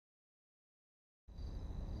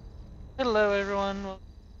Hello everyone, welcome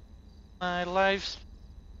to my live.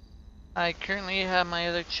 I currently have my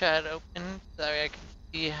other chat open so that I can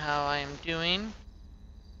see how I am doing.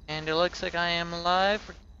 And it looks like I am live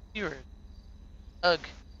for viewers. Ugh,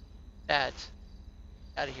 ads.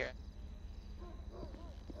 Out of here.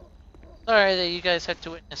 Sorry that you guys had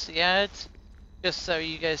to witness the ads. Just so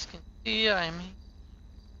you guys can see I'm here.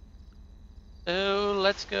 So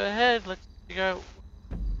let's go ahead, let's figure out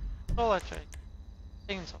what that's right.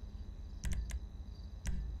 Taking some.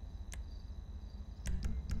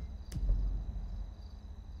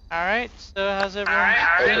 Alright, so how's everyone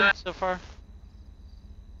doing so far?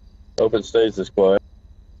 Hope it stays this quiet.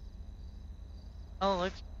 Oh,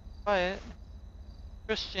 looks quiet.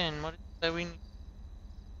 Christian, what is that we need?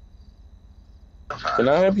 Can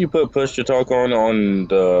I have you put push to talk on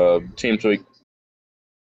the TeamSpeak?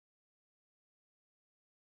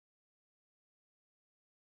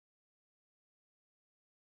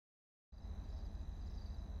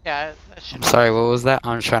 Yeah, that should I'm sorry, what was that?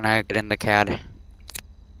 I'm trying to get in the CAD.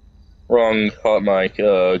 Wrong hot mic.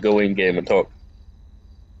 Go in game and talk.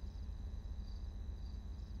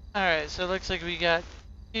 Alright, so it looks like we got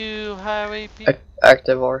 2 highway people.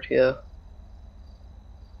 Active RTO.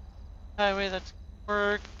 Highway, that's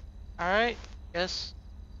work. Alright, yes.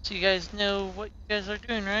 So you guys know what you guys are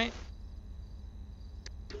doing, right?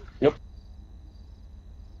 Yep.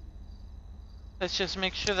 Let's just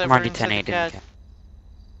make sure that I'm we're already into the 10-8 in the CAD. CAD.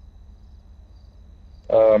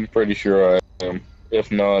 I'm pretty sure I am. If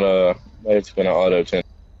not, it's gonna auto 10.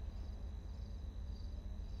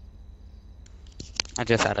 I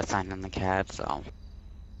just had a sign in the CAD, so I'm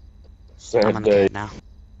Sad in the day. CAD now.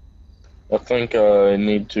 I think I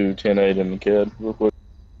need to 10-8 in the CAD real quick.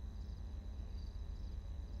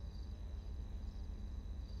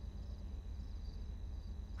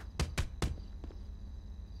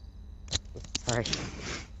 Sorry.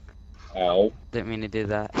 Ow. Didn't mean to do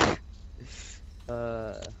that.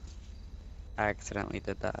 I accidentally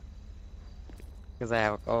did that. Because I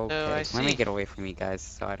have. Okay, I let me see. get away from you guys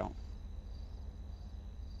so I don't.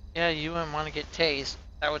 Yeah, you wouldn't want to get tased.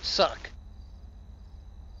 That would suck.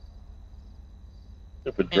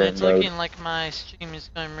 Stupid And it's drone looking mode. like my stream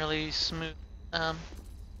is going really smooth. Well,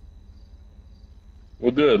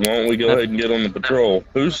 good. Why don't we go ahead and get on the patrol?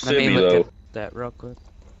 Who's Let me Civvy, look though? at that real quick.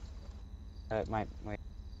 Wait.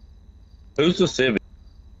 Who's the Civvy?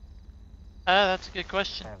 That's a good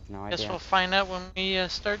question. I have no Guess idea. we'll find out when we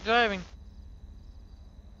start driving.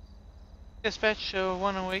 Dispatch show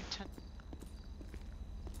 10810.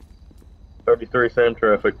 33 same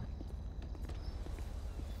traffic.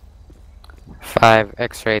 5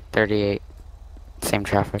 X-ray 38. Same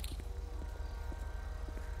traffic.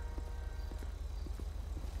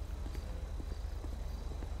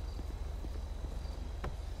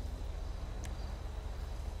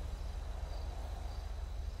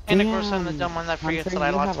 And of course I'm the dumb one that forgets Hunter, that I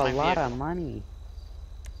you lost have my a lot vehicle. of money.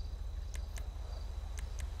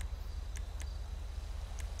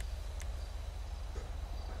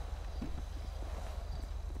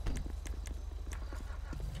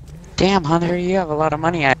 Damn, Hunter, you have a lot of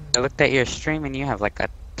money. I looked at your stream and you have like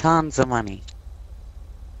tons of money.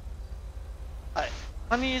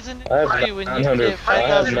 Money isn't I an have issue when you 900. get I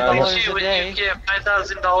have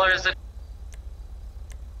 $5,000 a day.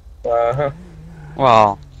 Uh-huh.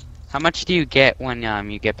 Well, how much do you get when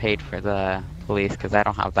you get paid for the police? Because I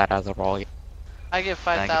don't have that as a role yet. I get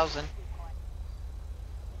 5,000.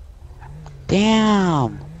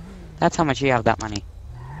 Damn! That's how much you have that money.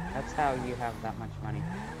 That's how you have that much money.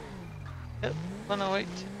 Yep,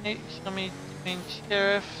 108 show me between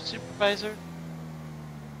sheriff, supervisor.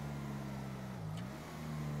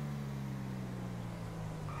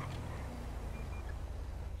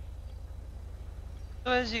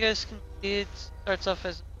 So as you guys can see, it starts off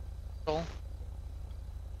as a patrol.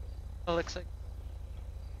 It looks like a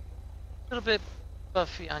little bit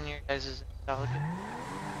buffy on your guys' intelligence.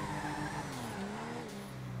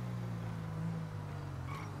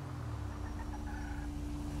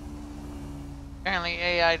 Apparently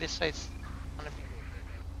AI decides to want to be.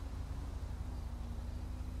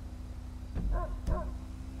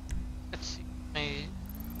 Let's see. Maybe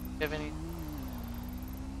you have any?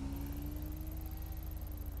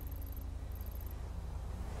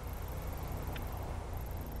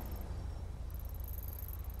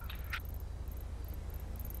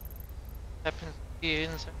 Happens to be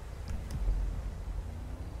inside.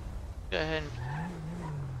 Go ahead and.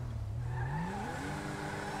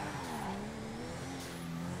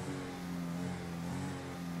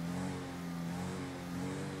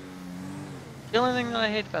 The only thing that I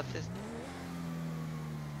hate about this,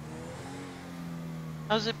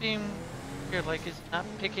 how's it being Your like is not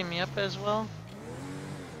picking me up as well.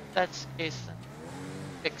 If that's the case, then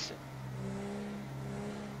fix it.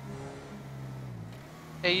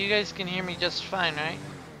 Okay, you guys can hear me just fine, right?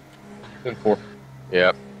 10-4.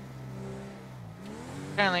 Yep.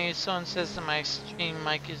 Apparently, someone says that my stream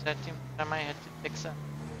mic is acting. I might have to fix that.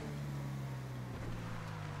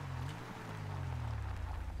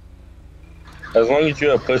 As long as you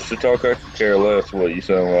have push to talk, I could care less what you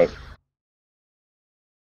sound like.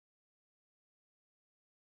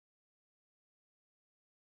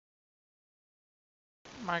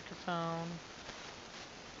 Microphone.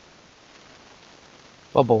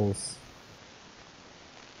 Bubbles.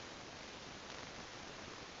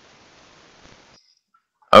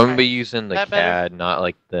 I'm gonna be using the That better? CAD, not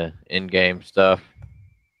like the in-game stuff.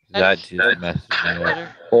 That just messes me up.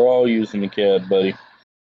 Better. We're all using the CAD, buddy.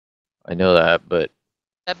 I know that, but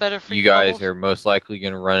That better for you you, guys Bubbles? are most likely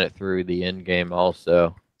gonna run it through the in-game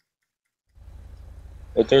also.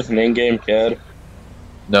 If there's an in-game CAD,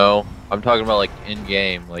 No, I'm talking about like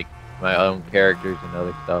in-game, like my own characters and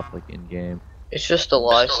other stuff, like in-game. It's just a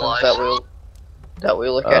license that we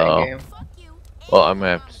look at in Oh. game. Well, I'm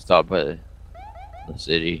gonna have to stop by the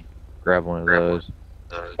city, grab one of those.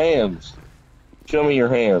 hands. Show me your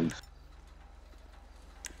hands.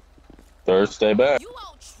 Third, stay back. You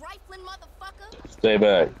old trifling motherfucker. Stay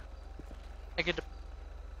back. I could.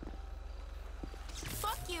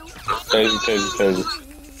 Fuck you. Taser, taser, taser.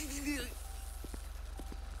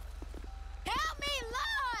 Help me,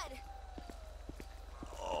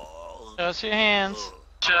 Lord. Show us your hands.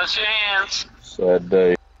 Show us your hands. Sad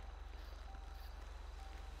day.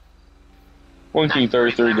 1 King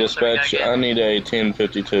 33 dispatch. I need a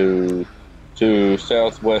 1052 to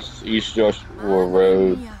Southwest East Joshua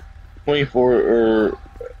Road. 24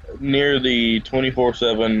 near the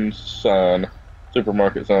 24/7 sign,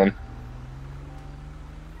 supermarket sign.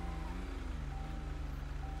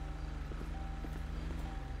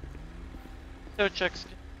 Show checks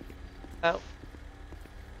out.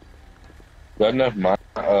 Got enough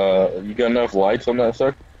you got enough lights on that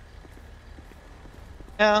sucker?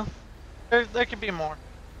 Yeah. There could be more.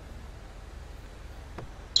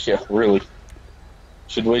 Yeah, really.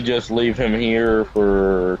 Should we just leave him here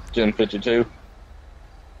for 1052?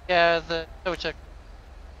 Yeah, the show check.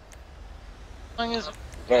 As long as.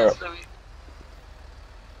 Alright.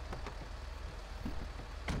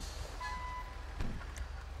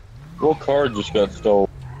 What car just got stolen?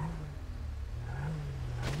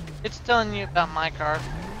 It's telling you about my car.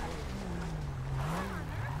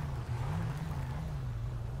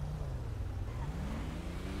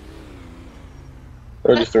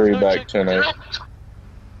 Thirty-three Show back check.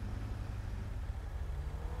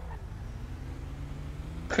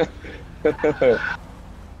 10-8.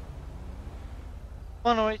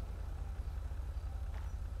 Oh no, wait.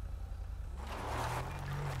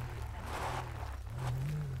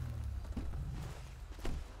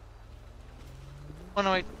 Oh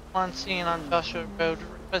no, wait. On scene on Joshua Road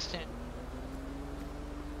requesting.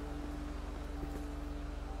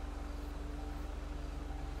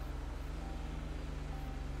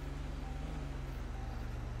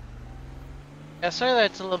 Yeah, sorry that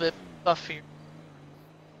it's a little bit buffier.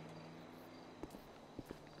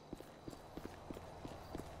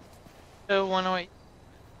 So 108.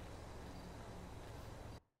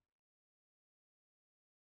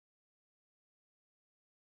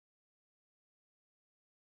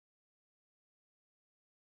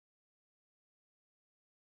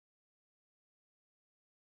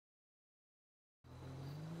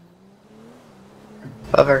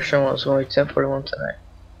 My version was only 1041 tonight.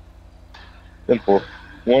 10-4.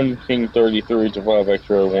 1 King 33 to 5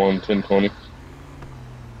 X-ray 1 1020.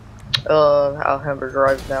 Alhambra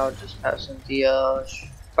Drive now, just passing the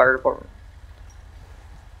fire department.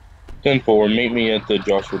 10-4. Meet me at the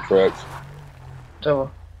Joshua tracks.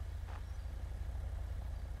 So,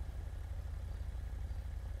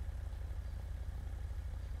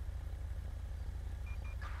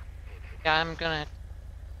 Yeah, I'm gonna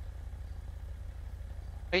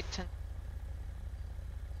wait till.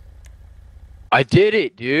 I did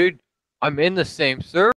it, dude. I'm in the same server.